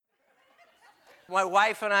My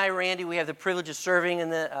wife and I, Randy, we have the privilege of serving in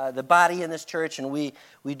the body in this church, and we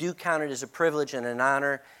do count it as a privilege and an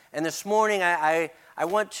honor. And this morning, I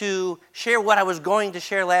want to share what I was going to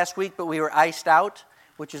share last week, but we were iced out,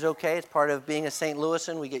 which is okay. It's part of being a St.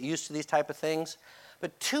 Louisan. We get used to these type of things.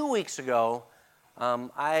 But 2 weeks ago,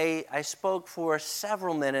 I spoke for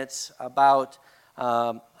several minutes about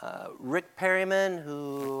Rick Perryman,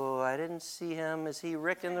 who I didn't see him. Is he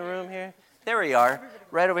Rick in the room here? There we are,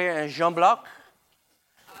 right over here, and Jean Bloch.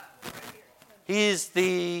 He's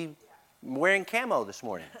wearing camo this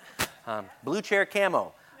morning, blue chair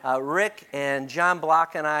camo. Rick and John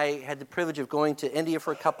Bloch and I had the privilege of going to India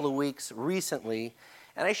for a couple of weeks recently,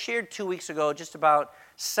 and I shared 2 weeks ago just about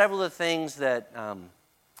several of the things that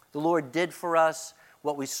the Lord did for us,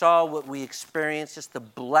 what we saw, what we experienced, just the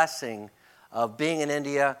blessing of being in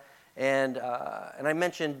India. And I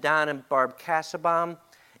mentioned Don and Barb Kasabam,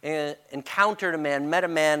 and met a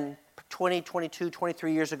man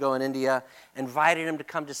 23 years ago in India, invited him to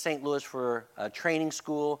come to St. Louis for a training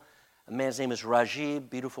school. A man's name is Rajiv,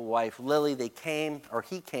 beautiful wife Lily. He came,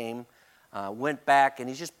 went back, and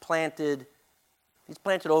he's planted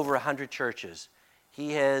over 100 churches.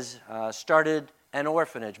 He has started an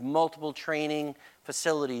orphanage, multiple training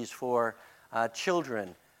facilities for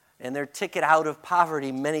children, and their ticket out of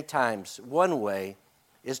poverty many times, one way,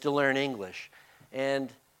 is to learn English.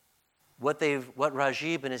 And what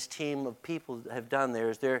Rajiv and his team of people have done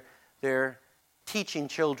there is they're teaching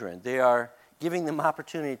children. They are giving them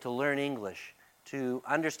opportunity to learn English, to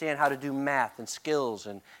understand how to do math and skills,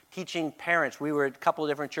 and teaching parents. We were at a couple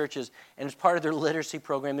of different churches, and as part of their literacy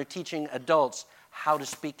program, they're teaching adults how to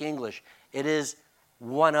speak English. It is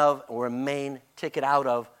one of, or a main ticket out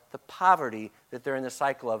of, the poverty that they're in the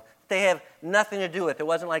cycle of. They have nothing to do with. It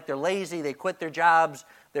wasn't like they're lazy, they quit their jobs,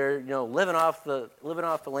 they're living off the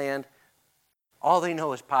land. All they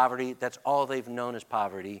know is poverty. That's all they've known is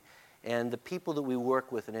poverty. And the people that we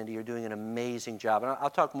work with in India are doing an amazing job. And I'll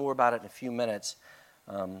talk more about it in a few minutes.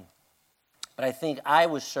 But I think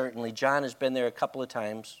John has been there a couple of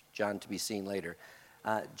times. John to be seen later.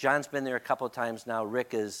 John's been there a couple of times now.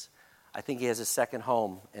 Rick I think he has a second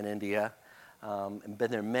home in India. And been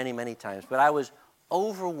there many, many times. But I was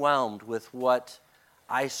overwhelmed with what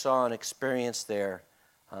I saw and experienced there.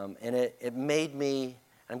 And it made me...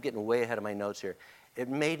 I'm getting way ahead of my notes here. It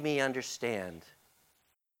made me understand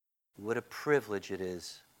what a privilege it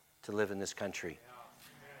is to live in this country.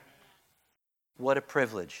 What a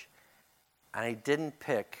privilege. And I didn't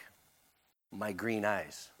pick my green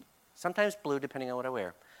eyes. Sometimes blue, depending on what I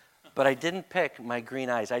wear. But I didn't pick my green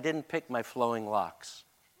eyes. I didn't pick my flowing locks.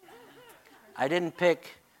 I didn't pick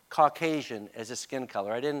Caucasian as a skin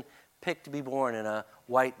color. I didn't pick to be born in a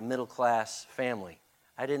white middle-class family.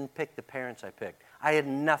 I didn't pick the parents I picked. I had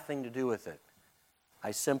nothing to do with it.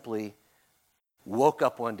 I simply woke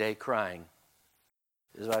up one day crying.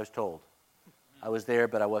 This is what I was told. I was there,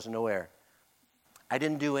 but I wasn't aware. I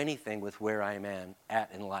didn't do anything with where I am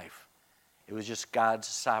at in life. It was just God's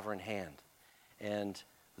sovereign hand. And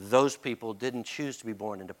those people didn't choose to be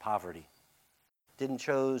born into poverty. Didn't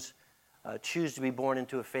choose to be born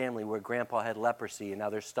into a family where grandpa had leprosy and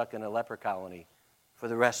now they're stuck in a leper colony for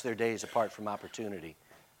the rest of their days apart from opportunity.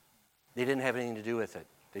 They didn't have anything to do with it.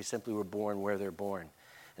 They simply were born where they're born.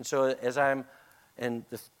 And so and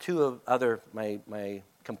the two of my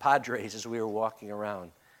compadres, as we were walking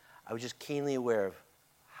around, I was just keenly aware of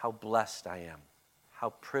how blessed I am, how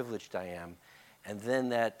privileged I am. And then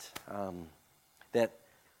that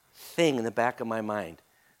thing in the back of my mind,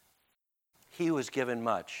 he was given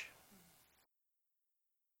much.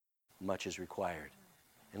 Much is required.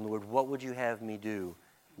 And Lord, what would you have me do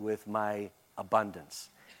with my abundance?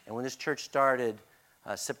 And when this church started,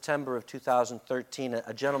 September of 2013,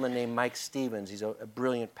 a gentleman named Mike Stevens, he's a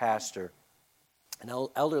brilliant pastor, an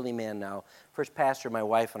elderly man now, first pastor my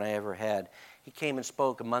wife and I ever had. He came and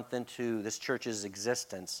spoke a month into this church's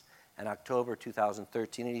existence in October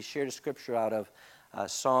 2013, and he shared a scripture out of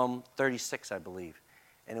Psalm 36, I believe.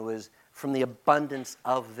 And it was, from the abundance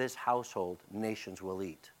of this household, nations will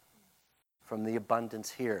eat. From the abundance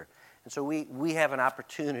here. And so we have an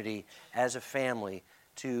opportunity as a family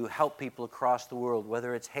to help people across the world,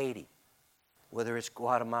 whether it's Haiti, whether it's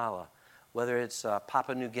Guatemala, whether it's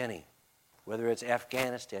Papua New Guinea, whether it's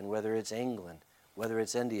Afghanistan, whether it's England, whether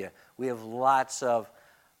it's India. We have lots of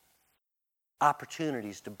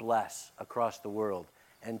opportunities to bless across the world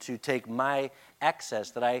and to take my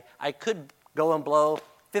excess that I could go and blow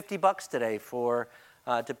 $50 today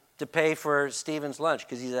to pay for Stephen's lunch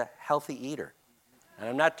because he's a healthy eater. And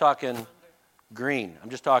I'm not talking green. I'm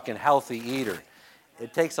just talking healthy eater.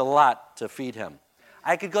 It takes a lot to feed him.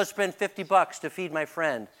 I could go spend $50 to feed my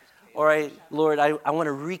friend. Or Lord, I want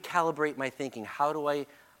to recalibrate my thinking. How do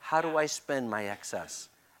I spend my excess?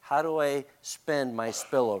 How do I spend my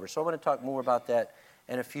spillover? So I want to talk more about that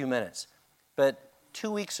in a few minutes. But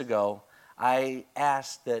 2 weeks ago, I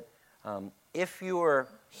asked that if you're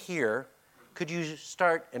here, could you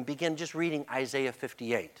start and begin just reading Isaiah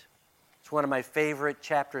 58? It's one of my favorite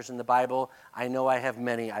chapters in the Bible. I know I have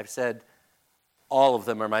many. I've said all of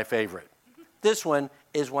them are my favorite. This one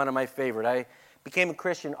is one of my favorite. I became a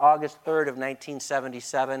Christian August 3rd of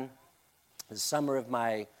 1977, the summer of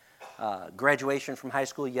my graduation from high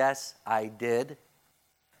school. Yes, I did.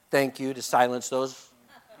 Thank you to silence those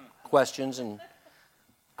questions, and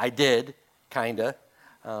I did, kinda.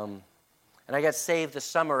 And I got saved the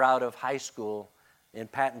summer out of high school in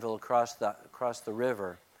Pattonville across the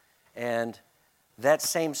river. And that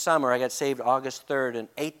same summer, I got saved August 3rd, and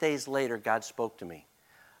 8 days later, God spoke to me.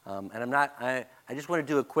 And I just want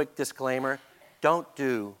to do a quick disclaimer. Don't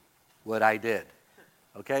do what I did.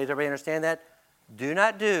 Okay, does everybody understand that? Do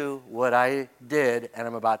not do what I did, and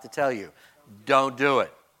I'm about to tell you. Don't do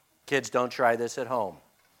it. Kids, don't try this at home.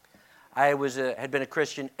 I had been a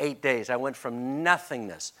Christian 8 days. I went from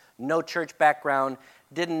nothingness, no church background,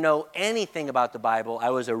 didn't know anything about the Bible. I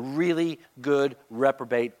was a really good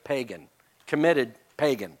reprobate pagan, committed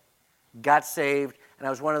pagan. Got saved, and I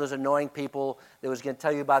was one of those annoying people that was going to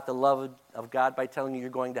tell you about the love of God by telling you you're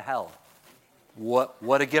going to hell.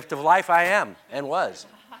 What a gift of life I am and was.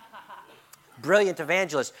 Brilliant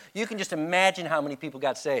evangelist. You can just imagine how many people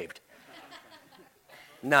got saved.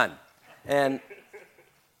 None.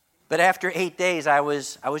 But after 8 days, I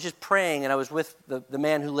was just praying, and I was with the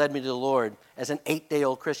man who led me to the Lord as an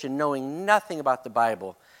 8-day-old Christian, knowing nothing about the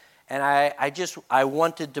Bible. And I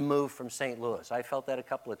wanted to move from St. Louis. I felt that a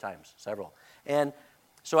couple of times, several. And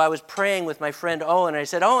so I was praying with my friend Owen, and I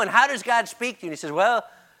said, Owen, how does God speak to you? And he says, well,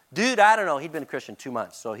 dude, I don't know. He'd been a Christian 2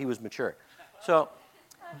 months, so he was mature. So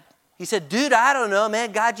he said, dude, I don't know,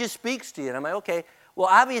 man. God just speaks to you. And I'm like, okay, well,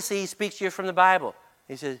 obviously he speaks to you from the Bible.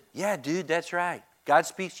 He says, yeah, dude, that's right. God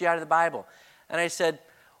speaks to you out of the Bible. And I said,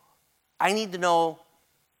 I need to know,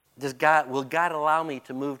 will God allow me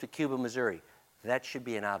to move to Cuba, Missouri? That should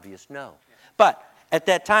be an obvious no. But at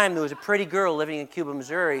that time, there was a pretty girl living in Cuba,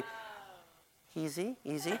 Missouri. Easy.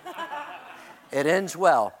 It ends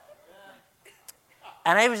well.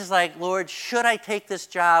 And I was just like, Lord, should I take this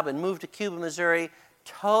job and move to Cuba, Missouri?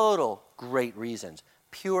 Total great reasons.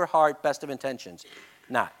 Pure heart, best of intentions.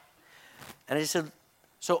 Not. And I said,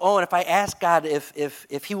 so Owen, if I ask God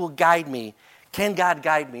if he will guide me, can God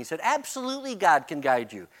guide me? He said, absolutely God can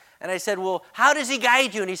guide you. And I said, well, how does he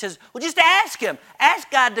guide you? And he says, well, just ask him.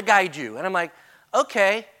 Ask God to guide you. And I'm like,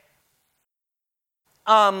 okay.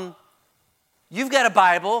 You've got a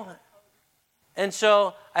Bible. And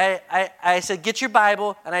so I said, get your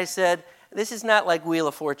Bible. And I said, this is not like Wheel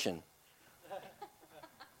of Fortune.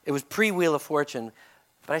 It was pre-Wheel of Fortune.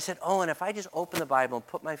 But I said, Owen, if I just open the Bible and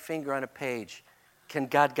put my finger on a page, can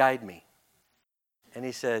God guide me? And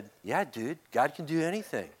he said, yeah, dude, God can do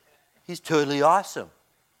anything. He's totally awesome.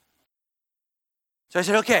 So I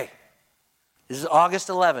said, okay, this is August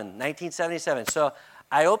 11, 1977. So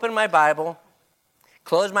I opened my Bible,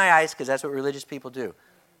 closed my eyes, because that's what religious people do.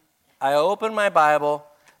 I opened my Bible,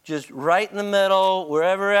 just right in the middle,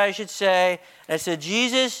 wherever I should say. And I said,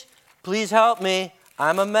 Jesus, please help me.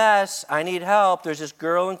 I'm a mess. I need help. There's this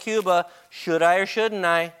girl in Cuba. Should I or shouldn't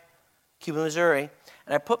I? Cuba, Missouri.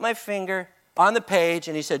 And I put my finger on the page,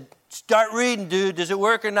 and he said, start reading, dude. Does it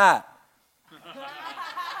work or not?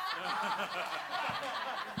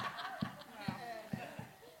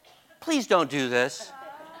 Please don't do this.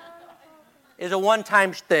 It's a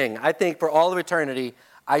one-time thing. I think for all of eternity,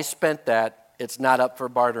 I spent that. It's not up for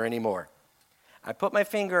barter anymore. I put my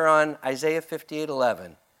finger on Isaiah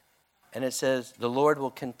 58:11, and it says, the Lord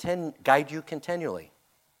will guide you continually,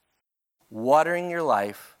 watering your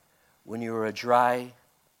life when you are dry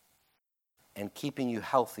and keeping you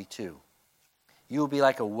healthy too. You will be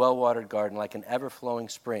like a well-watered garden, like an ever-flowing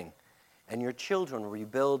spring, and your children will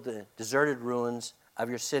rebuild the deserted ruins of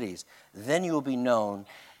your cities. Then you will be known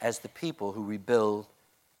as the people who rebuild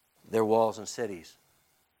their walls and cities.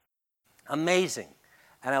 Amazing.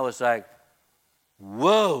 And I was like,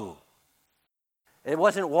 whoa. It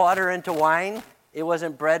wasn't water into wine. It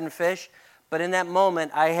wasn't bread and fish. But in that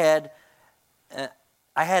moment, I had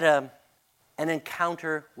an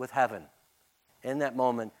encounter with heaven. In that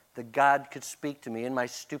moment, that God could speak to me. In my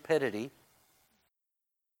stupidity,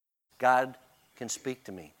 God can speak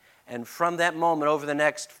to me. And from that moment, over the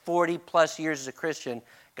next 40 plus years as a Christian,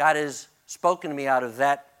 God has spoken to me out of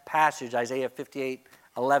that passage, Isaiah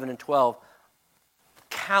 58:11 and 12,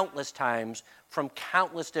 countless times from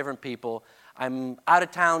countless different people. I'm out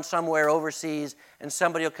of town somewhere overseas, and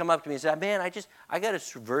somebody will come up to me and say, man, I got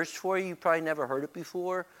a verse for you. You probably never heard it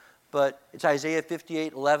before, but it's Isaiah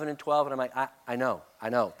 58, 11 and 12. And I'm like, I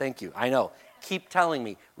know, thank you, I know. Keep telling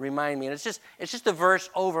me, remind me. And it's just a verse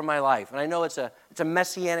over my life. And I know it's a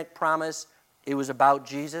messianic promise. It was about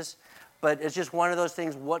Jesus. But it's just one of those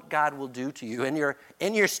things, what God will do to you.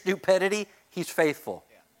 In your stupidity, he's faithful.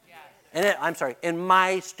 And in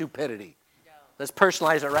my stupidity. Let's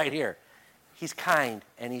personalize it right here. He's kind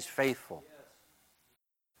and he's faithful.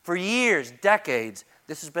 For years, decades,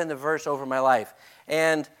 this has been the verse over my life.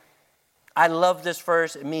 And I love this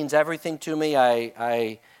verse. It means everything to me.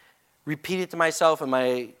 I repeat it to myself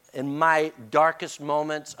in my darkest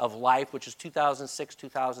moments of life, which is 2006,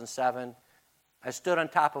 2007. I stood on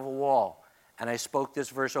top of a wall, and I spoke this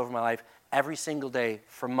verse over my life every single day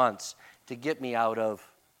for months to get me out of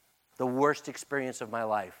the worst experience of my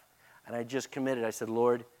life. And I just committed. I said,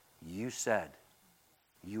 Lord, you said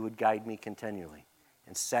you would guide me continually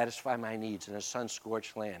and satisfy my needs in a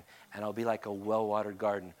sun-scorched land, and I'll be like a well-watered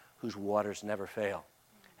garden whose waters never fail.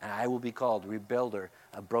 And I will be called rebuilder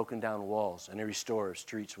of broken down walls and a restorer of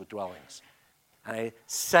streets with dwellings. And I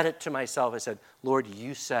said it to myself. I said, Lord,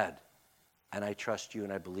 you said, and I trust you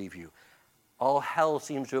and I believe you. All hell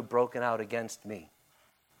seems to have broken out against me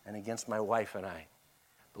and against my wife and I.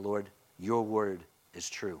 But Lord, your word is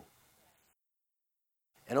true.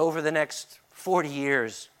 And over the next 40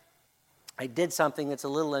 years, I did something that's a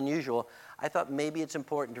little unusual. I thought maybe it's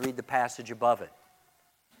important to read the passage above it.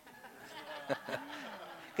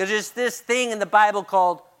 Because there's this thing in the Bible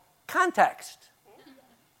called context.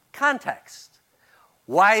 Context.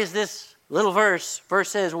 Why is this little verse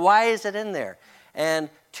says, why is it in there? And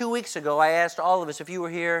 2 weeks ago, I asked all of us, if you were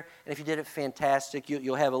here, and if you did it fantastic,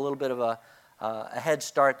 you'll have a little bit of a head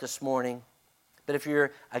start this morning. But if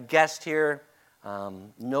you're a guest here,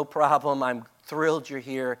 no problem. I'm thrilled you're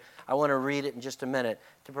here. I want to read it in just a minute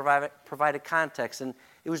to provide a context. And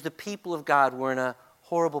it was the people of God were in a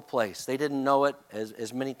horrible place. They didn't know it,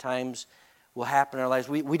 as many times will happen in our lives.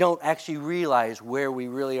 We don't actually realize where we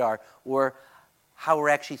really are or how we're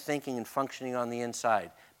actually thinking and functioning on the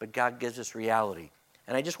inside. But God gives us reality.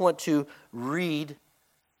 And I just want to read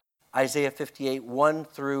Isaiah 58, 1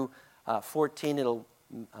 through 14. It'll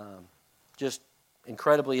just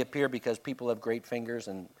incredibly appear because people have great fingers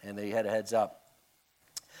and they had a heads up.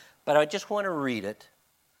 But I just want to read it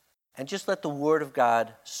and just let the Word of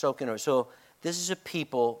God soak in. So this is a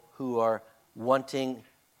people who are wanting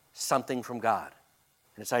something from God.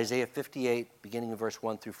 And it's Isaiah 58, beginning of verse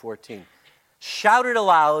 1 through 14. Shout it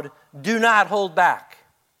aloud, do not hold back.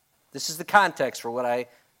 This is the context for what I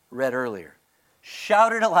read earlier.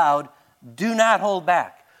 Shout it aloud, do not hold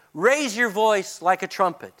back. Raise your voice like a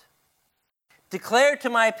trumpet. Declare to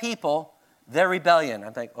my people their rebellion.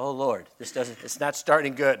 I'm like, oh Lord, it's not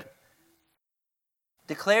starting good.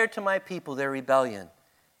 Declare to my people their rebellion,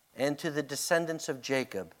 and to the descendants of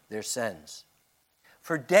Jacob their sins.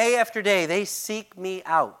 For day after day they seek me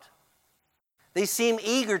out. They seem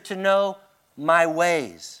eager to know my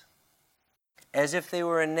ways, as if they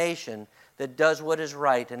were a nation that does what is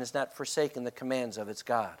right and has not forsaken the commands of its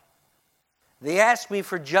God. They ask me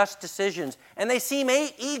for just decisions, and they seem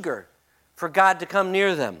eager for God to come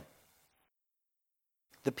near them.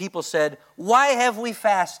 The people said, why have we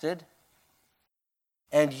fasted,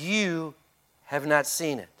 and you have not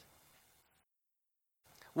seen it?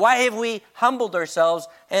 Why have we humbled ourselves,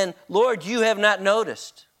 and Lord, you have not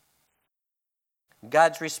noticed?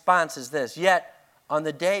 God's response is this: yet on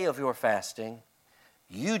the day of your fasting,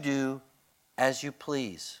 you do as you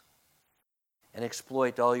please and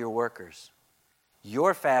exploit all your workers.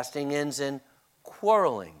 Your fasting ends in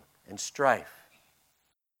quarreling and strife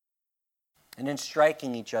and in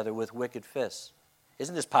striking each other with wicked fists.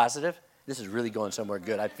 Isn't this positive? This is really going somewhere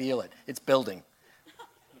good. I feel it. It's building.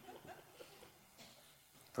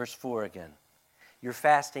 Verse 4 again. Your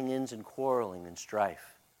fasting ends in quarreling and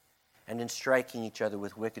strife and in striking each other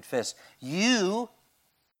with wicked fists. You,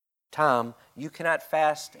 Tom, you cannot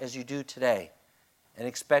fast as you do today and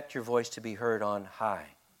expect your voice to be heard on high.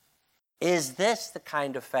 Is this the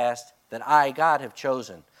kind of fast that I, God, have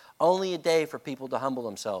chosen? Only a day for people to humble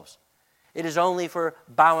themselves. It is only for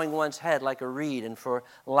bowing one's head like a reed and for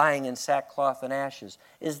lying in sackcloth and ashes.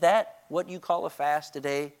 Is that what you call a fast, a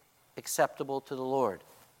day acceptable to the Lord?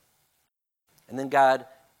 And then God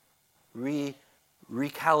recalibrates,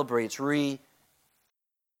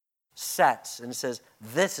 resets, and says,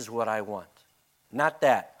 this is what I want. Not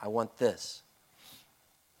that, I want this.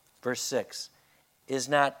 Verse 6, is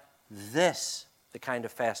not this the kind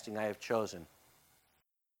of fasting I have chosen?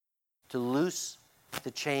 To loose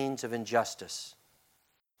the chains of injustice,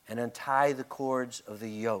 and untie the cords of the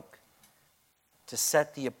yoke, to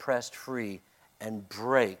set the oppressed free and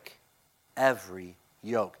break every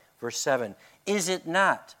yoke. Verse 7, is it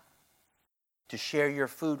not to share your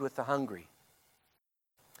food with the hungry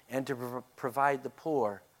and to provide the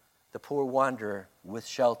poor wanderer with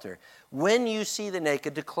shelter? When you see the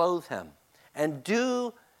naked, to clothe him, and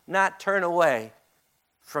do not turn away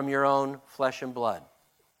from your own flesh and blood.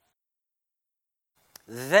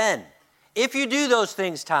 Then, if you do those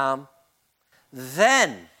things, Tom,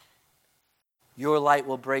 then your light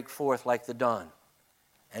will break forth like the dawn,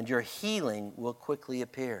 and your healing will quickly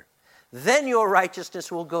appear. Then your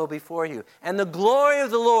righteousness will go before you, and the glory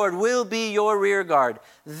of the Lord will be your rear guard.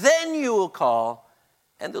 Then you will call,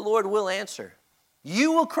 and the Lord will answer.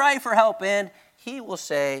 You will cry for help, and he will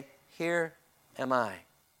say, here am I.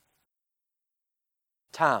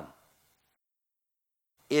 Tom,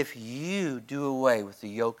 if you do away with the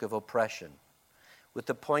yoke of oppression, with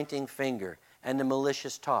the pointing finger and the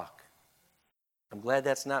malicious talk, I'm glad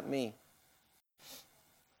that's not me.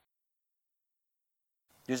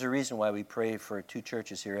 There's a reason why we pray for 2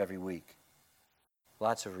 churches here every week.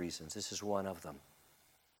 Lots of reasons. This is one of them.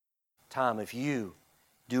 Tom, if you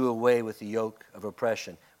do away with the yoke of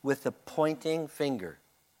oppression, with the pointing finger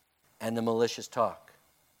and the malicious talk,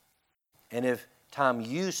 and if, Tom,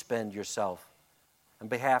 you spend yourself on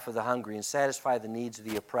behalf of the hungry and satisfy the needs of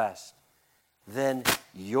the oppressed, then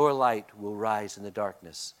your light will rise in the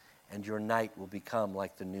darkness, and your night will become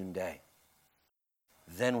like the noonday.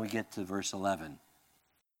 Then we get to verse 11.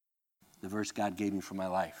 The verse God gave me for my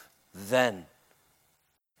life. Then,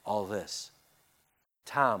 all this.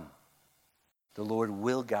 Tom, the Lord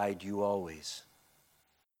will guide you always.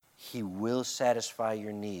 He will satisfy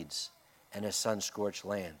your needs in a sun-scorched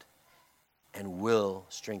land and will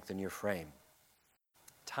strengthen your frame.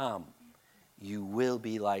 Tom, you will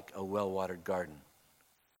be like a well-watered garden,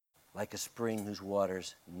 like a spring whose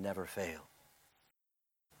waters never fail.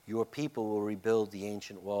 Your people will rebuild the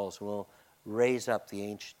ancient walls and will raise up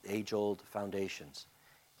the age-old foundations.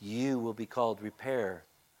 You will be called repair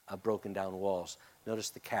of broken down walls. Notice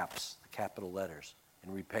the caps, the capital letters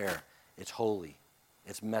in repair. It's holy.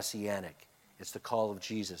 It's messianic. It's the call of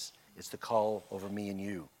Jesus. It's the call over me and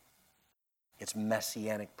you. It's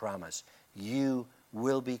messianic promise. You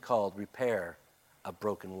will be called repair of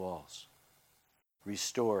broken walls.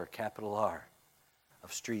 Restore, capital R,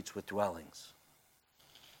 of streets with dwellings.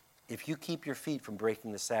 If you keep your feet from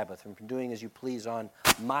breaking the Sabbath and from doing as you please on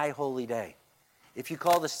my holy day, if you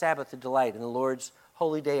call the Sabbath a delight and the Lord's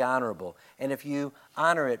holy day honorable, and if you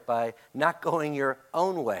honor it by not going your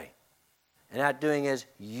own way and not doing as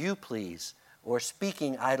you please or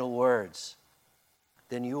speaking idle words,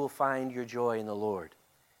 then you will find your joy in the Lord.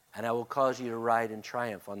 And I will cause you to ride in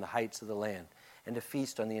triumph on the heights of the land and to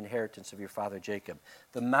feast on the inheritance of your father Jacob.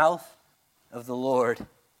 The mouth of the Lord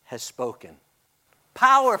has spoken.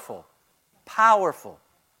 Powerful, powerful.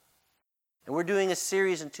 And we're doing a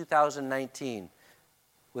series in 2019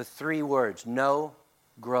 with 3 words: know,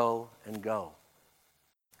 grow, and go.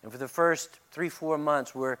 And for the first 3-4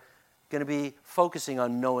 months, we're going to be focusing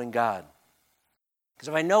on knowing God. Because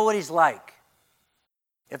if I know what He's like,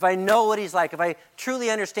 if I truly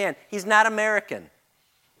understand, He's not American.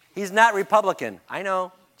 He's not Republican. I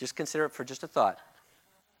know. Just consider it for just a thought.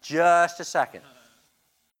 Just a second.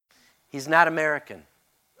 He's not American.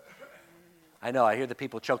 I know, I hear the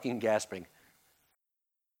people choking and gasping.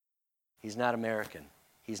 He's not American.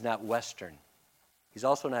 He's not Western. He's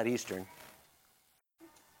also not Eastern.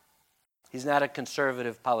 He's not a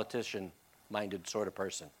conservative politician-minded sort of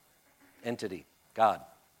person. Entity. God.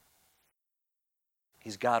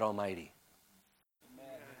 He's God Almighty. Amen.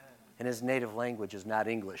 And His native language is not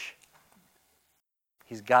English.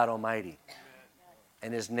 He's God Almighty. Amen.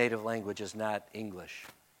 And His native language is not English.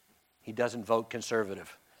 He doesn't vote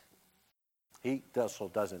conservative. He also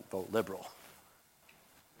doesn't vote liberal.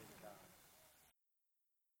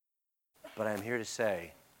 But I'm here to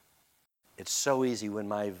say, it's so easy when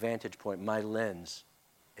my vantage point, my lens,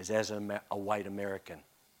 is as a white American,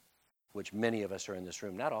 which many of us are in this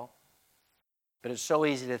room, not all. But it's so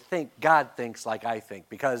easy to think God thinks like I think,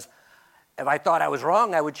 because if I thought I was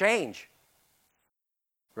wrong, I would change.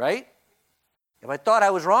 Right? If I thought I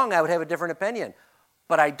was wrong, I would have a different opinion.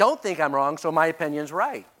 But I don't think I'm wrong, so my opinion's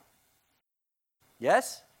right.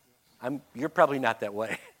 Yes? You're probably not that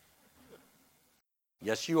way.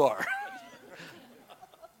 Yes, you are.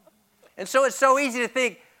 And so it's so easy to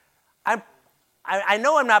think, I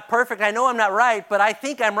know I'm not perfect, I know I'm not right, but I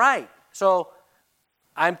think I'm right. So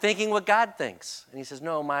I'm thinking what God thinks. And He says,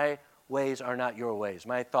 no, my ways are not your ways.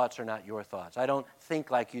 My thoughts are not your thoughts. I don't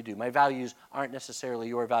think like you do. My values aren't necessarily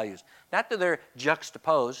your values. Not that they're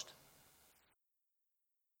juxtaposed,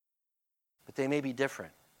 but they may be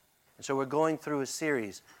different. And so we're going through a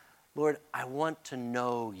series. Lord, I want to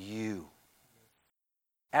know you.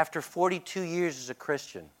 After 42 years as a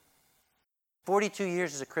Christian, 42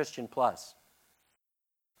 years as a Christian plus,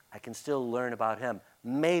 I can still learn about him.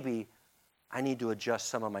 Maybe I need to adjust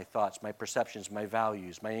some of my thoughts, my perceptions, my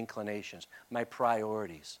values, my inclinations, my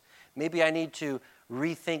priorities. Maybe I need to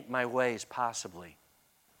rethink my ways, possibly.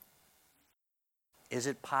 Is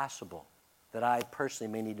it possible that I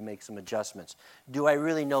personally may need to make some adjustments? Do I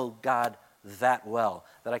really know God that well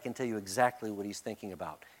that I can tell you exactly what he's thinking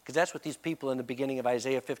about? Because that's what these people in the beginning of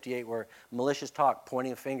Isaiah 58 were malicious talk,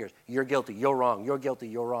 pointing of fingers. You're guilty, you're wrong, you're guilty,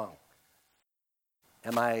 you're wrong.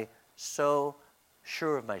 Am I so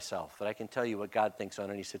sure of myself that I can tell you what God thinks on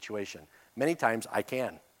any situation? Many times I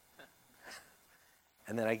can.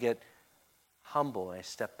 And then I get humble and I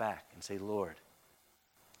step back and say, Lord,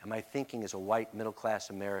 am I thinking as a white middle-class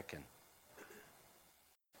American?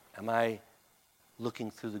 Am I looking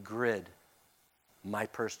through the grid, my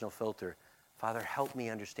personal filter? Father, help me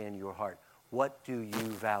understand your heart. What do you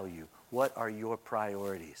value? What are your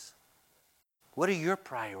priorities? What are your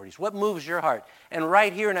priorities? What moves your heart? And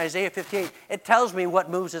right here in Isaiah 58, it tells me what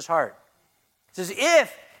moves his heart. It says,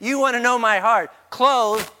 if you want to know my heart,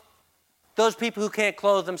 clothe those people who can't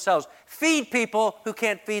clothe themselves. Feed people who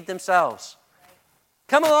can't feed themselves.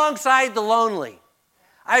 Come alongside the lonely.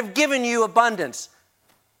 I've given you abundance.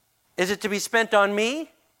 Is it to be spent on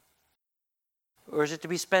me? Or is it to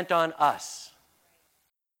be spent on us?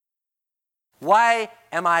 Why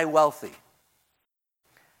am I wealthy?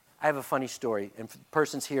 I have a funny story, and the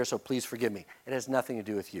person's here, so please forgive me. It has nothing to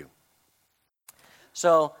do with you.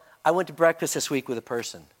 So I went to breakfast this week with a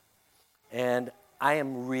person, and I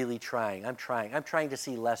am really trying. I'm trying to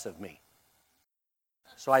see less of me.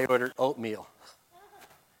 So I ordered oatmeal.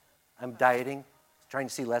 I'm dieting, trying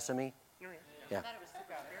to see less of me. Yeah.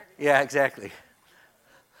 Yeah, exactly.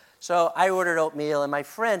 So I ordered oatmeal, and my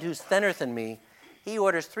friend, who's thinner than me, he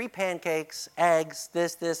orders 3 pancakes, eggs,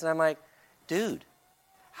 this, and I'm like, dude,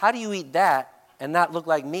 how do you eat that and not look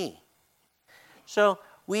like me? So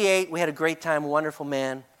we ate. We had a great time, wonderful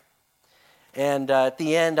man. And at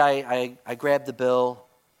the end, I grabbed the bill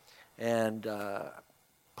and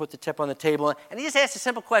put the tip on the table. And he just asked a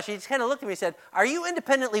simple question. He just kind of looked at me and said, are you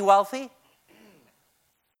independently wealthy?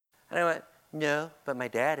 And I went, no, but my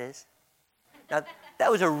dad is. Now, that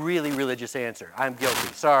was a really religious answer. I'm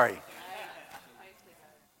guilty. Sorry.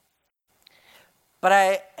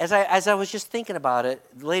 But as I was just thinking about it,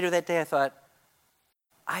 later that day I thought,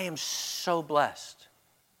 I am so blessed.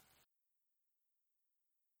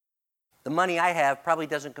 The money I have probably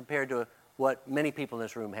doesn't compare to what many people in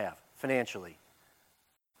this room have financially.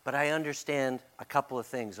 But I understand a couple of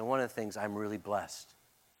things, and one of the things, I'm really blessed.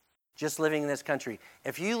 Just living in this country.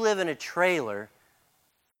 If you live in a trailer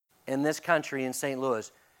in this country in St.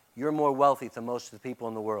 Louis, you're more wealthy than most of the people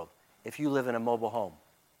in the world if you live in a mobile home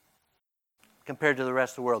compared to the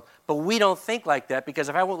rest of the world. But we don't think like that, because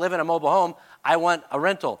if I won't live in a mobile home, I want a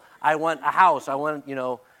rental. I want a house. I want,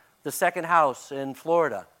 the second house in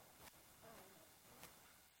Florida.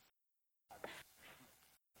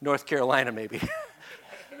 North Carolina, maybe.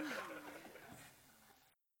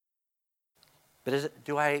 But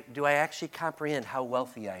do I actually comprehend how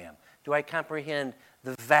wealthy I am? Do I comprehend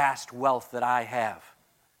the vast wealth that I have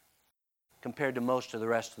compared to most of the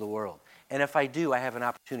rest of the world? And if I do, I have an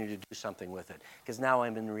opportunity to do something with it, because now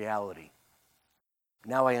I'm in reality.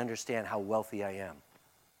 Now I understand how wealthy I am.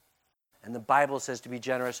 And the Bible says to be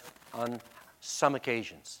generous on some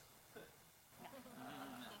occasions.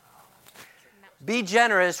 Be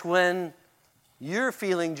generous when you're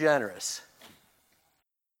feeling generous.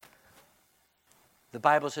 The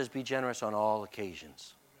Bible says be generous on all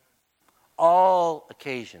occasions. All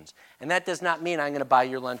occasions. And that does not mean I'm going to buy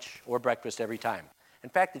your lunch or breakfast every time. In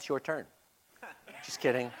fact, it's your turn. Just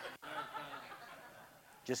kidding.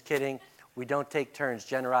 Just kidding. We don't take turns.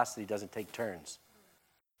 Generosity doesn't take turns.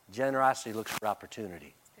 Generosity looks for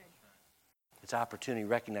opportunity. It's opportunity,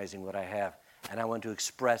 recognizing what I have. And I want to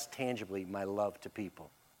express tangibly my love to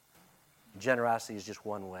people. Generosity is just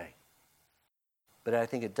one way. But I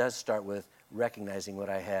think it does start with recognizing what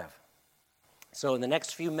I have. So in the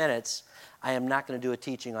next few minutes, I am not going to do a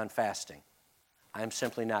teaching on fasting. I'm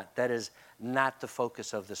simply not. That is not the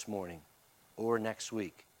focus of this morning or next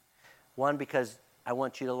week. One, because I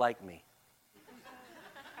want you to like me.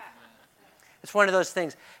 It's one of those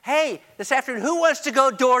things. Hey, this afternoon, who wants to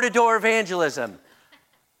go door-to-door evangelism?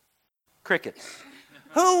 Crickets.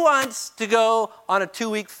 Who wants to go on a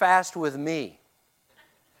 2-week fast with me?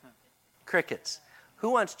 Crickets.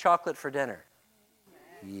 Who wants chocolate for dinner?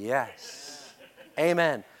 Yes.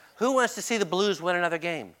 Amen. Who wants to see the Blues win another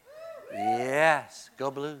game? Yes.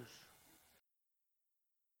 Go Blues.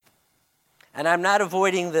 And I'm not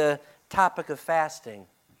avoiding the topic of fasting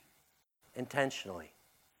intentionally.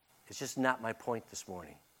 It's just not my point this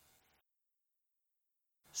morning.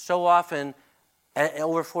 So often,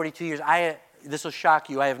 over 42 years, this will shock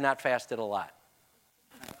you, I have not fasted a lot.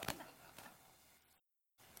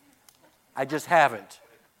 I just haven't.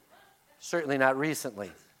 Certainly not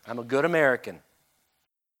recently. I'm a good American.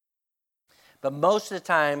 But most of the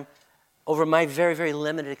time, over my very, very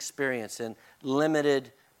limited experience and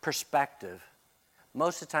limited perspective,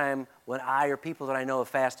 most of the time when I or people that I know have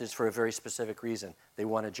fasted is for a very specific reason. They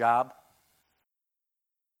want a job.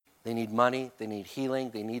 They need money. They need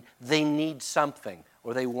healing. They need something,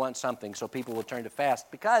 or they want something, so people will turn to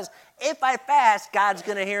fast. Because if I fast, God's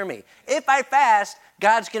going to hear me. If I fast,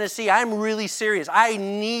 God's going to see I'm really serious. I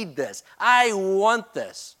need this. I want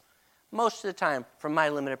this. Most of the time, from my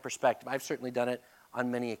limited perspective, I've certainly done it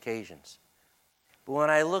on many occasions. But when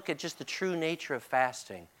I look at just the true nature of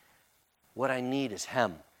fasting, what I need is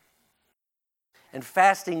Him. And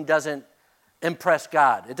fasting doesn't impress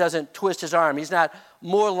God. It doesn't twist His arm. He's not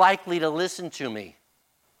more likely to listen to me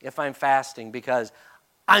if I'm fasting because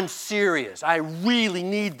I'm serious. I really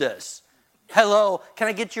need this. Hello, can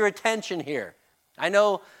I get your attention here? I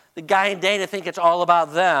know the Guy and Dana think it's all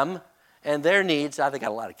about them and their needs. They got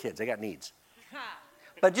a lot of kids. They got needs.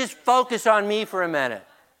 But just focus on me for a minute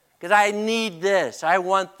because I need this. I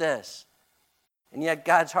want this. And yet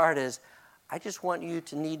God's heart is, I just want you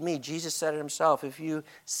to need me. Jesus said it Himself. If you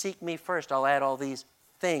seek me first, I'll add all these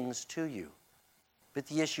things to you. But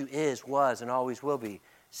the issue was, and always will be,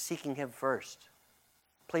 seeking Him first.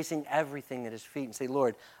 Placing everything at His feet and say,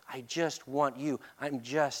 Lord, I just want you. I'm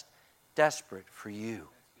just desperate for you.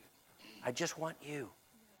 I just want you.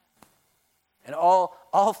 And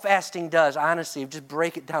all fasting does, honestly, just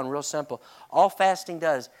break it down real simple. All fasting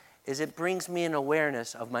does is it brings me an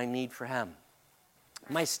awareness of my need for Him.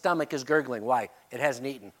 My stomach is gurgling. Why? It hasn't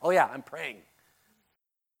eaten. Oh yeah, I'm praying.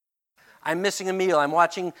 I'm missing a meal. I'm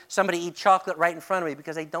watching somebody eat chocolate right in front of me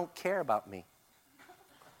because they don't care about me.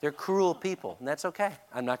 They're cruel people, and that's okay.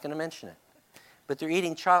 I'm not going to mention it. But they're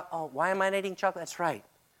eating chocolate. Oh, why am I not eating chocolate? That's right.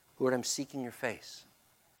 Lord, I'm seeking your face.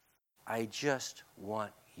 I just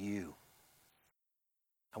want you.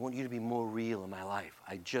 I want you to be more real in my life.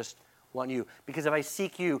 I just want you. Because if I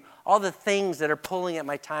seek you, all the things that are pulling at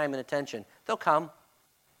my time and attention, they'll come.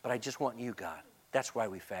 But I just want you, God. That's why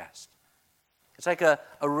we fast. It's like a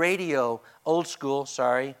radio, old school,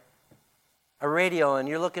 sorry. A radio, and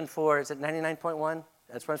you're looking for, is it 99.1?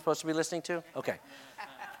 That's what I'm supposed to be listening to? Okay.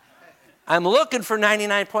 I'm looking for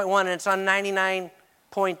 99.1, and it's on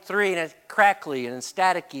 99.3, and it's crackly and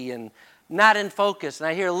staticky and not in focus, and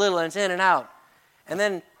I hear a little, and it's in and out. And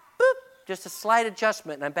then, boop, just a slight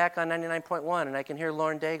adjustment, and I'm back on 99.1, and I can hear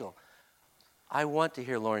Lauren Daigle. I want to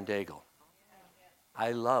hear Lauren Daigle.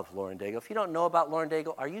 I love Lauren Daigle. If you don't know about Lauren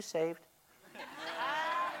Daigle, are you saved?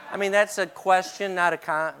 I mean, that's a question, not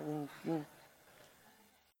a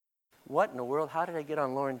What in the world? How did I get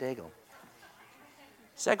on Lauren Daigle?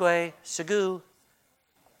 Segway, Segu.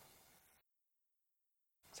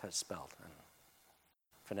 That's how it's spelled, I don't know,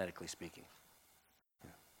 phonetically speaking.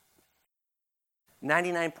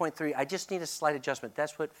 99.3, I just need a slight adjustment.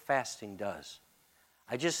 That's what fasting does.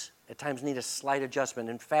 I just, at times, need a slight adjustment.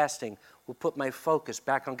 And fasting will put my focus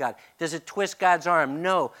back on God. Does it twist God's arm?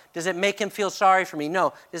 No. Does it make Him feel sorry for me?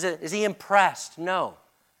 No. Is He impressed? No.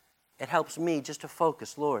 It helps me just to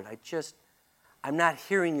focus. Lord, I'm not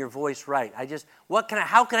hearing your voice right.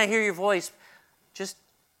 How can I hear your voice? Just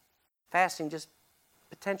fasting just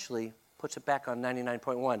potentially puts it back on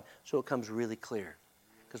 99.1 so it comes really clear.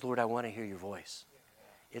 Because, Lord, I want to hear your voice.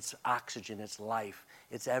 It's oxygen, it's life,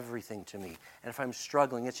 it's everything to me. And if I'm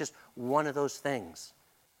struggling, it's just one of those things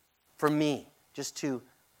for me, just to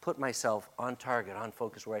put myself on target, on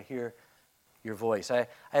focus, where I hear your voice. I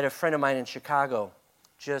had a friend of mine in Chicago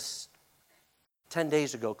just 10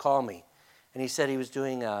 days ago call me, and he said he was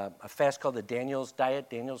doing a fast called the Daniel's Diet,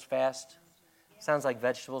 Daniel's Fast. Sounds like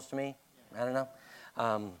vegetables to me. I don't know.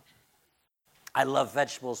 I love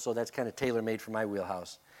vegetables, so that's kind of tailor-made for my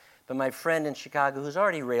wheelhouse. But my friend in Chicago, who's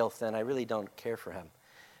already rail thin, I really don't care for him.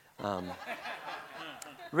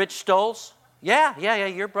 Rich Stolz, yeah,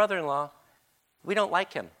 your brother-in-law. We don't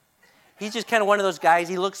like him. He's just kind of one of those guys.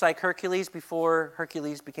 He looks like Hercules before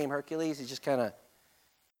Hercules became Hercules. He's just kind of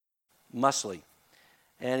muscly.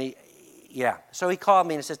 And so he called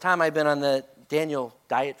me and he says, Tom, I've been on the Daniel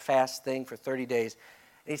diet fast thing for 30 days.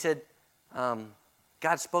 And he said,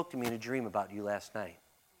 God spoke to me in a dream about you last night.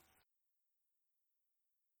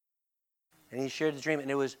 And he shared the dream,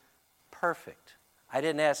 and it was perfect. I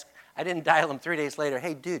didn't dial him 3 days later,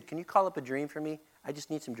 hey, dude, can you call up a dream for me? I just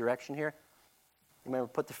need some direction here. You remember,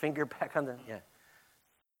 put the finger back on the, yeah.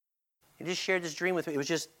 He just shared this dream with me. It was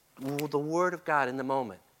just the word of God in the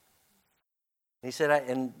moment. And he said,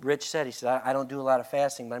 and Rich said, he said, I don't do a lot of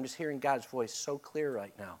fasting, but I'm just hearing God's voice so clear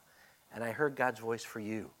right now. And I heard God's voice for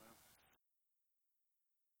you.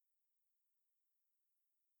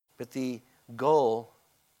 But the goal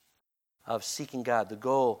of seeking God, the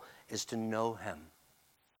goal is to know him.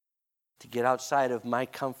 To get outside of my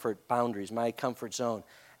comfort boundaries, my comfort zone.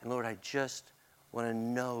 And Lord, I just want to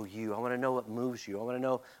know you. I want to know what moves you. I want to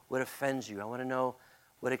know what offends you. I want to know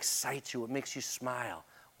what excites you, what makes you smile.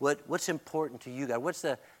 What's important to you, God? What's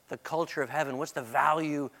the culture of heaven? What's the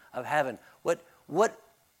value of heaven? What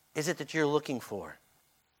is it that you're looking for?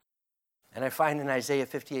 And I find in Isaiah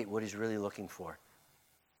 58 what he's really looking for.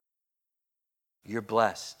 You're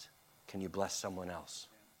blessed. Can you bless someone else?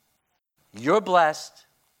 You're blessed.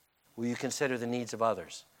 Will you consider the needs of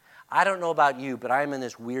others? I don't know about you, but I'm in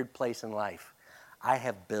this weird place in life. I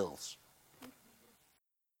have bills.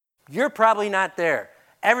 You're probably not there.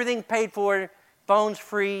 Everything paid for, phone's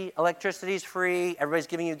free, electricity's free, everybody's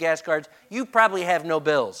giving you gas cards. You probably have no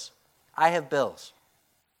bills. I have bills.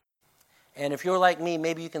 And if you're like me,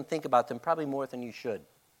 maybe you can think about them probably more than you should.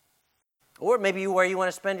 Or maybe where you want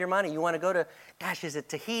to spend your money. You want to go to, gosh, is it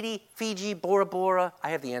Tahiti, Fiji, Bora Bora?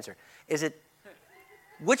 I have the answer. Is it,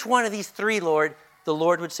 which one of these three, Lord? The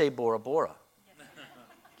Lord would say Bora Bora.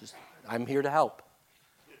 I'm here to help.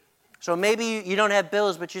 So maybe you don't have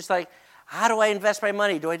bills, but you're just like, how do I invest my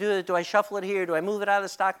money? Do I do it? Do I shuffle it here? Do I move it out of the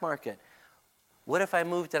stock market? What if I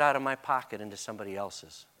moved it out of my pocket into somebody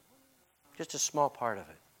else's? Just a small part of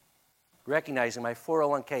it. Recognizing my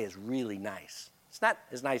 401k is really nice. It's not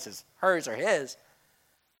as nice as hers or his.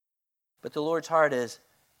 But the Lord's heart is,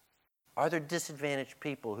 are there disadvantaged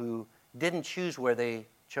people who didn't choose where they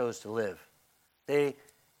chose to live? They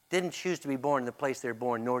didn't choose to be born in the place they were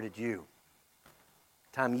born, nor did you.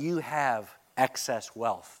 Tom, you have excess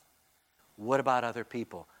wealth. What about other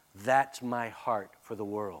people? That's my heart for the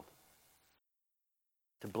world.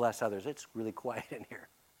 To bless others. It's really quiet in here.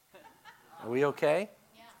 Are we okay?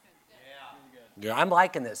 Yeah, I'm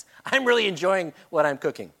liking this. I'm really enjoying what I'm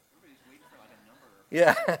cooking.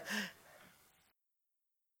 Yeah.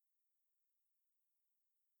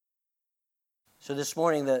 So this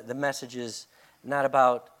morning, the message is not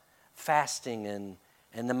about fasting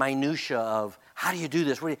and the minutia of how do you do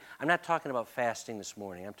this? I'm not talking about fasting this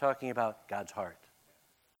morning. I'm talking about God's heart.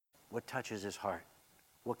 What touches his heart?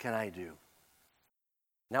 What can I do?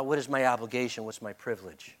 Not what is my obligation? What's my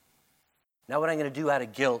privilege? Not what I'm going to do out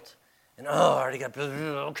of guilt. And I already got,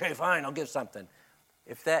 okay, fine, I'll give something.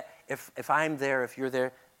 If I'm there, if you're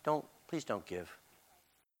there, please don't give.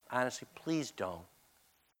 Honestly, please don't.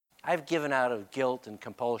 I've given out of guilt and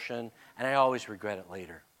compulsion, and I always regret it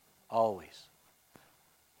later. Always.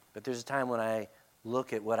 But there's a time when I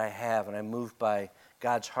look at what I have, and I'm moved by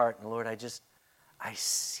God's heart, and Lord, I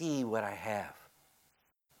see what I have,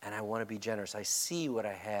 and I want to be generous. I see what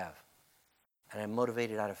I have, and I'm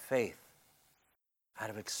motivated out of faith, out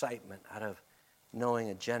of excitement, out of knowing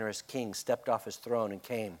a generous king stepped off his throne and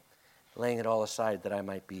came, laying it all aside that I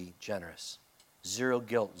might be generous. Zero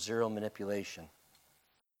guilt, zero manipulation.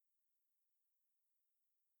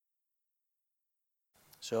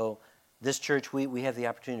 So this church, we have the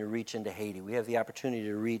opportunity to reach into Haiti. We have the opportunity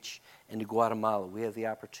to reach into Guatemala. We have the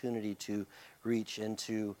opportunity to reach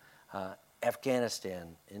into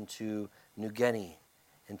Afghanistan, into New Guinea,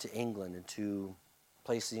 into England, into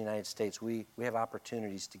places in the United States. We have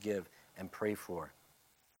opportunities to give and pray for.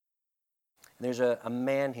 And there's a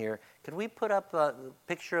man here. Could we put up a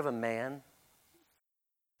picture of a man?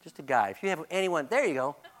 Just a guy. If you have anyone, there you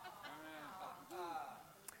go.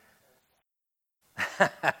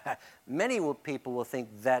 Many people will think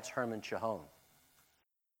that's Herman Chahon.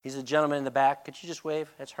 He's a gentleman in the back. Could you just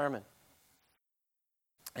wave? That's Herman.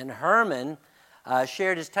 And Herman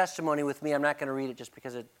shared his testimony with me. I'm not going to read it just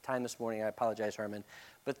because of time this morning. I apologize, Herman.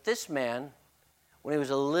 But this man, when he was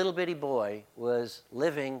a little bitty boy, was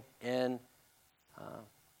living in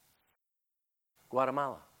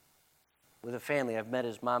Guatemala with a family. I've met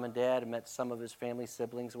his mom and dad. I've met some of his family,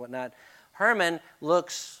 siblings and whatnot. Herman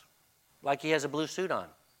looks like he has a blue suit on.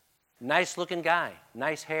 Nice looking guy.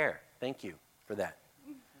 Nice hair. Thank you for that.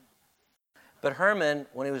 But Herman,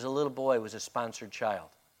 when he was a little boy, was a sponsored child.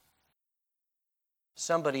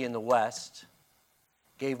 Somebody in the West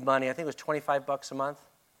gave money, I think it was $25 a month,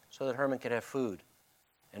 so that Herman could have food.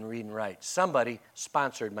 and read and write. Somebody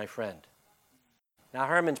sponsored my friend. Now,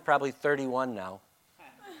 Herman's probably 31 now.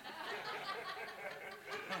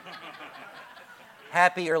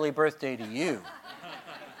 Happy early birthday to you.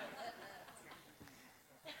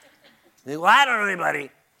 Well, I don't know anybody.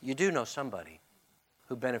 You do know somebody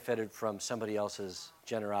who benefited from somebody else's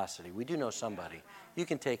generosity. We do know somebody. You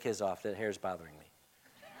can take his off. That hair's bothering me.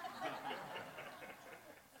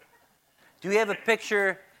 Do we have a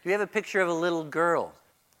picture? Do we have a picture of a little girl?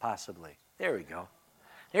 Possibly. There we go.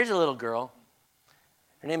 There's a little girl.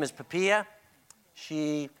 Her name is Papia.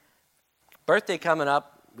 Birthday coming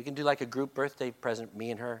up. We can do like a group birthday present, me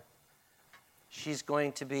and her. She's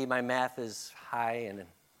going to be, my math is high and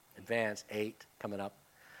advanced, 8 coming up.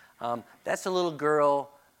 That's a little girl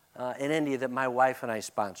in India that my wife and I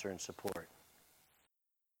sponsor and support.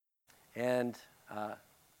 And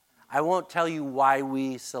I won't tell you why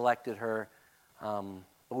we selected her,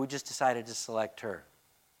 but we just decided to select her.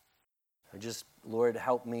 Just, Lord,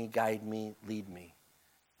 help me, guide me, lead me.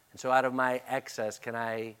 And so out of my excess, can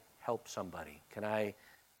I help somebody? Can I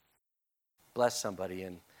bless somebody?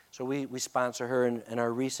 And so we sponsor her. In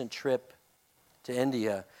our recent trip to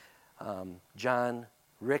India, John,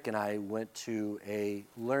 Rick, and I went to a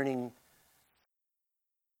learning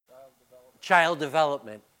child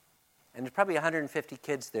development. And there's probably 150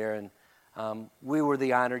 kids there. And we were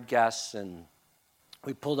the honored guests. And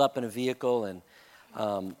we pulled up in a vehicle. And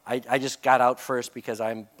I just got out first because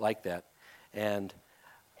I'm like that. And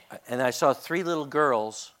I saw 3 little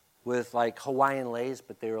girls with like Hawaiian leis,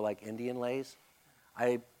 but they were like Indian leis.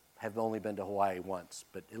 I have only been to Hawaii once,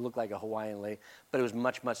 but it looked like a Hawaiian lei, but it was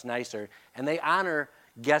much, much nicer. And they honor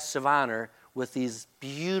guests of honor with these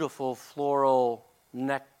beautiful floral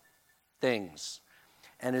neck things.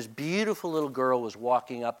 And this beautiful little girl was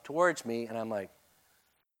walking up towards me, and I'm like,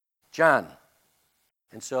 John.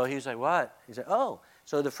 And so he was like, what? He's like, oh.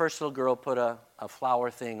 So the first little girl put a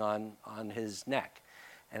flower thing on his neck.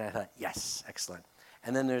 And I thought, yes, excellent.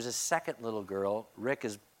 And then there's a second little girl. Rick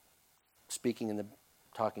is speaking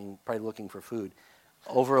talking, probably looking for food,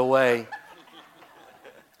 over a way.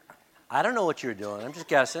 I don't know what you're doing. I'm just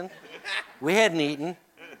guessing. We hadn't eaten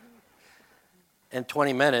in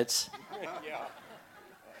 20 minutes.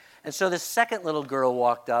 And so the second little girl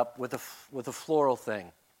walked up with a floral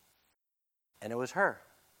thing. And it was her.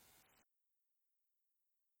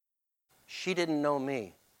 She didn't know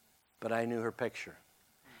me, but I knew her picture.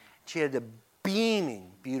 She had a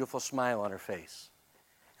beaming, beautiful smile on her face.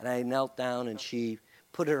 And I knelt down and she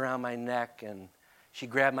put it around my neck and she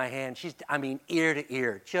grabbed my hand. She's, ear to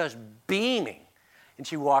ear, just beaming. And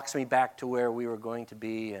she walks me back to where we were going to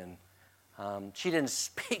be. And she didn't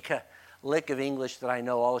speak a lick of English that I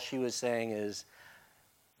know. All she was saying is,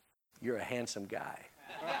 you're a handsome guy.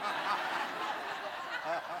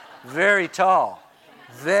 Very tall,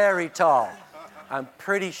 very tall. I'm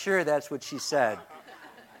pretty sure that's what she said.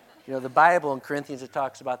 You know, the Bible in Corinthians, it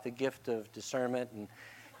talks about the gift of discernment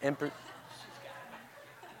and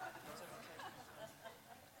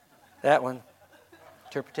that one,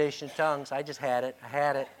 interpretation of tongues. I just had it. I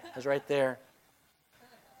had it. I was right there.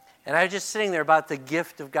 And I was just sitting there about the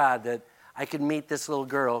gift of God that I could meet this little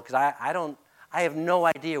girl because I have no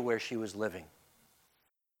idea where she was living.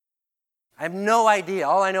 I have no idea.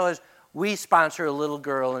 All I know is we sponsor a little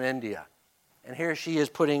girl in India. And here she is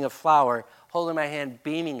putting a flower, holding my hand,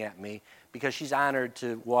 beaming at me because she's honored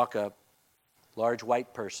to walk a large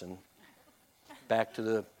white person back to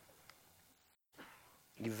the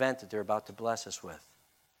event that they're about to bless us with.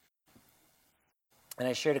 And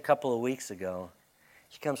I shared a couple of weeks ago,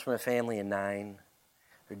 she comes from a family of 9.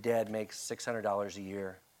 Her dad makes $600 a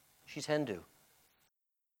year. She's Hindu.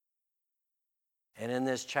 And in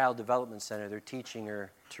this child development center, they're teaching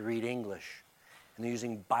her to read English. And they're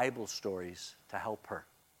using Bible stories to help her.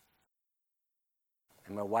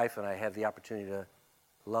 And my wife and I have the opportunity to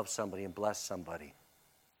love somebody and bless somebody.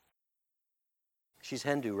 She's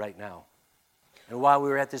Hindu right now. And while we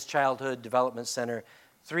were at this childhood development center,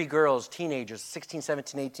 3 girls, teenagers, 16,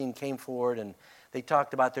 17, 18, came forward and they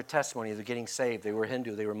talked about their testimony. They're getting saved. They were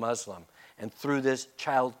Hindu. They were Muslim. And through this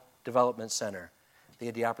child development center, they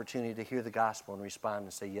had the opportunity to hear the gospel and respond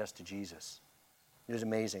and say yes to Jesus. It was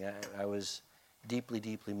amazing. I was deeply,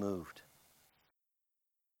 deeply moved.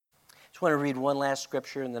 Just want to read one last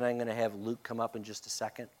scripture, and then I'm going to have Luke come up in just a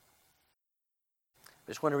second.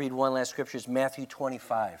 I just want to read one last scripture. It's Matthew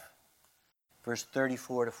 25, verse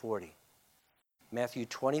 34 to 40. Matthew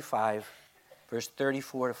 25, verse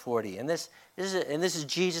 34 to 40. And this is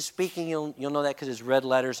Jesus speaking. You'll know that because it's red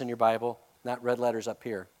letters in your Bible, not red letters up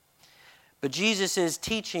here. But Jesus is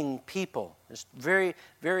teaching people. It's very,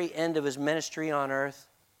 very end of his ministry on earth.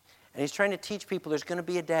 And he's trying to teach people there's going to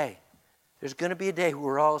be a day. There's going to be a day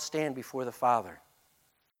where we'll all stand before the Father.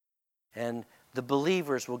 And the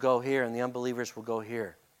believers will go here and the unbelievers will go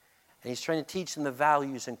here. And he's trying to teach them the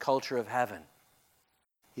values and culture of heaven.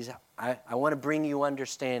 I want to bring you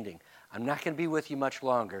understanding. I'm not going to be with you much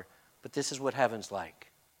longer, but this is what heaven's like.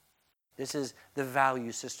 This is the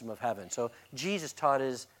value system of heaven. So Jesus taught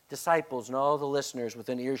his disciples and all the listeners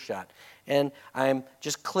within earshot. And I'm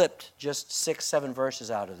just clipped just 6, 7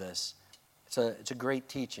 verses out of this. It's a great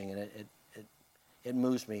teaching, and it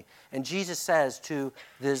moves me. And Jesus says to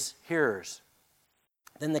his hearers,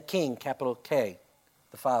 then the king, capital K,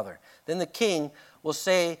 the Father, then the king will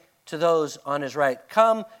say to those on his right,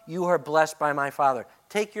 come, you are blessed by my Father.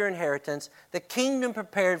 Take your inheritance, the kingdom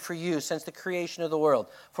prepared for you since the creation of the world.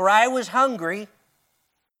 For I was hungry,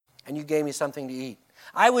 and you gave me something to eat.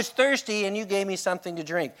 I was thirsty, and you gave me something to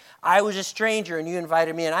drink. I was a stranger, and you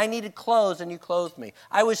invited me in. I needed clothes, and you clothed me.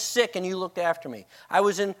 I was sick, and you looked after me. I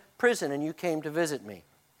was in prison, and you came to visit me.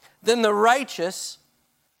 Then the righteous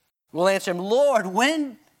will answer him, Lord,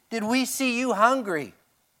 when did we see you hungry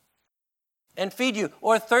and feed you,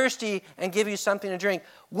 or thirsty and give you something to drink?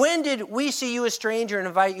 When did we see you a stranger and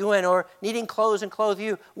invite you in, or needing clothes and clothe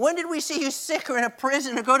you? When did we see you sick or in a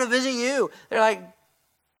prison and go to visit you? They're like,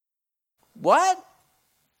 what?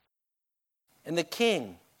 And the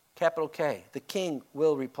king, capital K, the king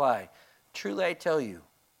will reply, truly I tell you,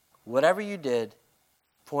 whatever you did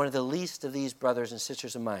for one of the least of these brothers and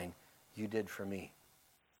sisters of mine, you did for me.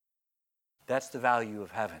 That's the value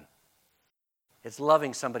of heaven. It's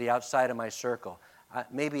loving somebody outside of my circle,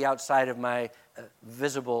 maybe outside of my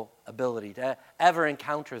visible ability to ever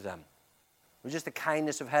encounter them. It was just the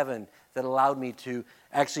kindness of heaven that allowed me to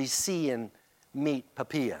actually see and meet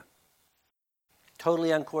Papia.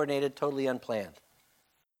 Totally uncoordinated, totally unplanned.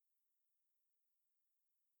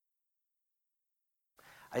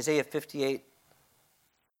 Isaiah 58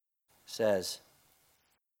 says,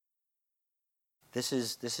 this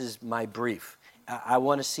is my brief. I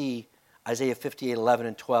want to see Isaiah 58, 11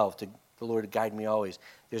 and 12, the Lord to guide me always.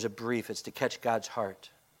 There's a brief. It's to catch God's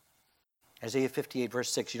heart. Isaiah 58,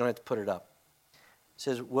 verse 6, you don't have to put it up. It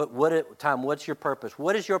says, Tom, what's your purpose?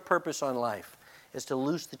 What is your purpose on life? It's to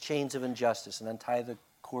loose the chains of injustice and untie the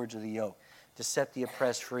cords of the yoke, to set the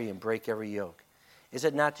oppressed free and break every yoke. Is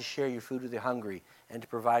it not to share your food with the hungry and to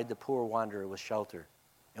provide the poor wanderer with shelter?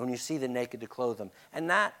 And when you see the naked, to clothe them, and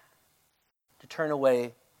not to turn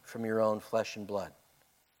away from your own flesh and blood.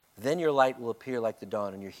 Then your light will appear like the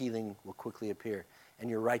dawn, and your healing will quickly appear, and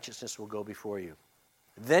your righteousness will go before you.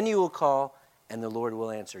 Then you will call, and the Lord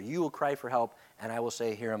will answer. You will cry for help, and I will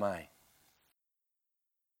say, here am I.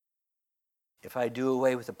 If I do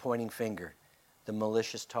away with the pointing finger, the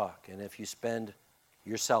malicious talk, and if you spend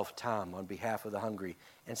yourself, Tom, on behalf of the hungry,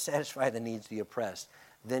 and satisfy the needs of the oppressed,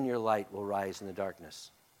 then your light will rise in the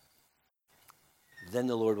darkness. Then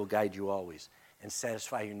the Lord will guide you always and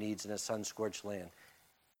satisfy your needs in a sun-scorched land.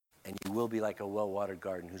 And you will be like a well-watered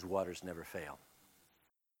garden whose waters never fail.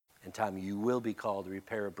 And Tom, you will be called to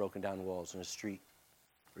repair broken down walls in a street,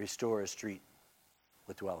 restore a street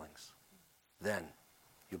with dwellings. Then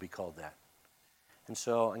you'll be called that. And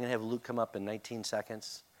so I'm going to have Luke come up in 19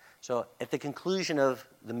 seconds. So at the conclusion of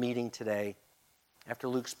the meeting today, after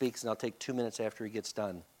Luke speaks, and I'll take 2 minutes after he gets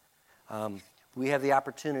done, we have the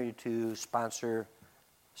opportunity to sponsor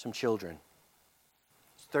some children.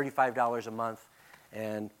 It's $35 a month,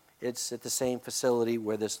 and it's at the same facility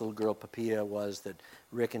where this little girl, Papia, was that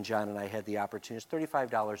Rick and John and I had the opportunity. It's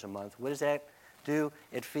 $35 a month. What does that do?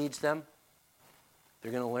 It feeds them.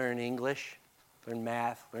 They're going to learn English, learn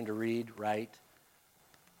math, learn to read, write,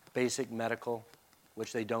 basic medical,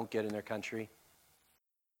 which they don't get in their country.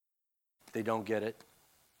 They don't get it.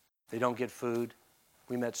 They don't get food.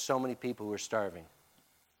 We met so many people who are starving.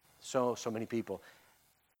 So many people.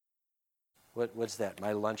 What's that?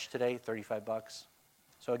 My lunch today, $35.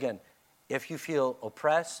 So again, if you feel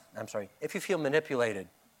oppressed, if you feel manipulated,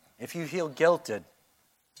 if you feel guilted,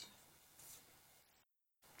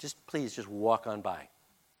 please walk on by.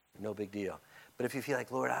 No big deal. But if you feel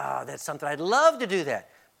like, Lord, that's something, I'd love to do that.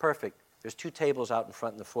 Perfect. There's 2 tables out in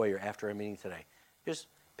front in the foyer after our meeting today. Just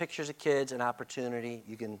pictures of kids, an opportunity.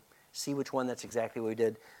 You can see which one that's exactly what we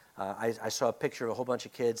did. I saw a picture of a whole bunch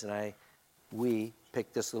of kids, and we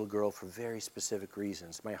picked this little girl for very specific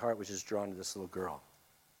reasons. My heart was just drawn to this little girl.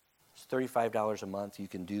 It's $35 a month. You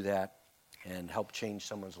can do that and help change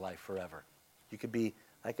someone's life forever. You could be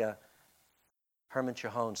like a Herman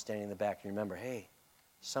Chahon standing in the back and remember, hey,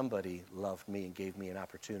 somebody loved me and gave me an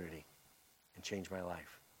opportunity and changed my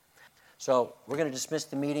life. So we're going to dismiss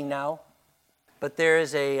the meeting now, but there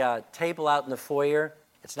is a table out in the foyer.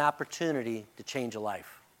 It's an opportunity to change a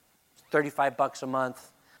life. $35 a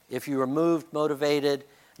month. If you were moved, motivated,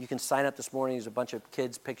 you can sign up this morning. There's a bunch of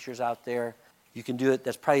kids' pictures out there. You can do it.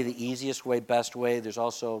 That's probably the easiest way, best way. There's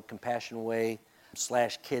also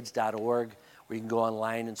CompassionWay/kids.org where you can go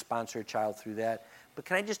online and sponsor a child through that. But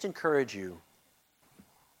can I just encourage you,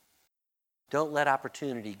 don't let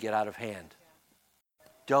opportunity get out of hand.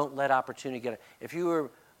 Don't let opportunity get out. If you were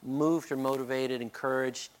moved or motivated,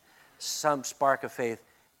 encouraged, some spark of faith,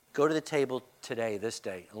 go to the table today, this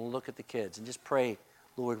day, and look at the kids and just pray,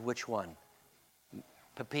 Lord, which one?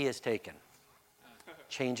 Papia's taken.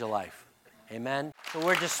 Change a life. Amen. So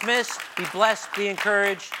we're dismissed. Be blessed. Be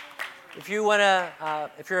encouraged. If you want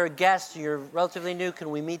to, if you're a guest, you're relatively new,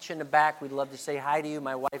 can we meet you in the back? We'd love to say hi to you,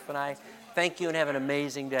 my wife and I. Thank you and have an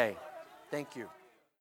amazing day. Thank you.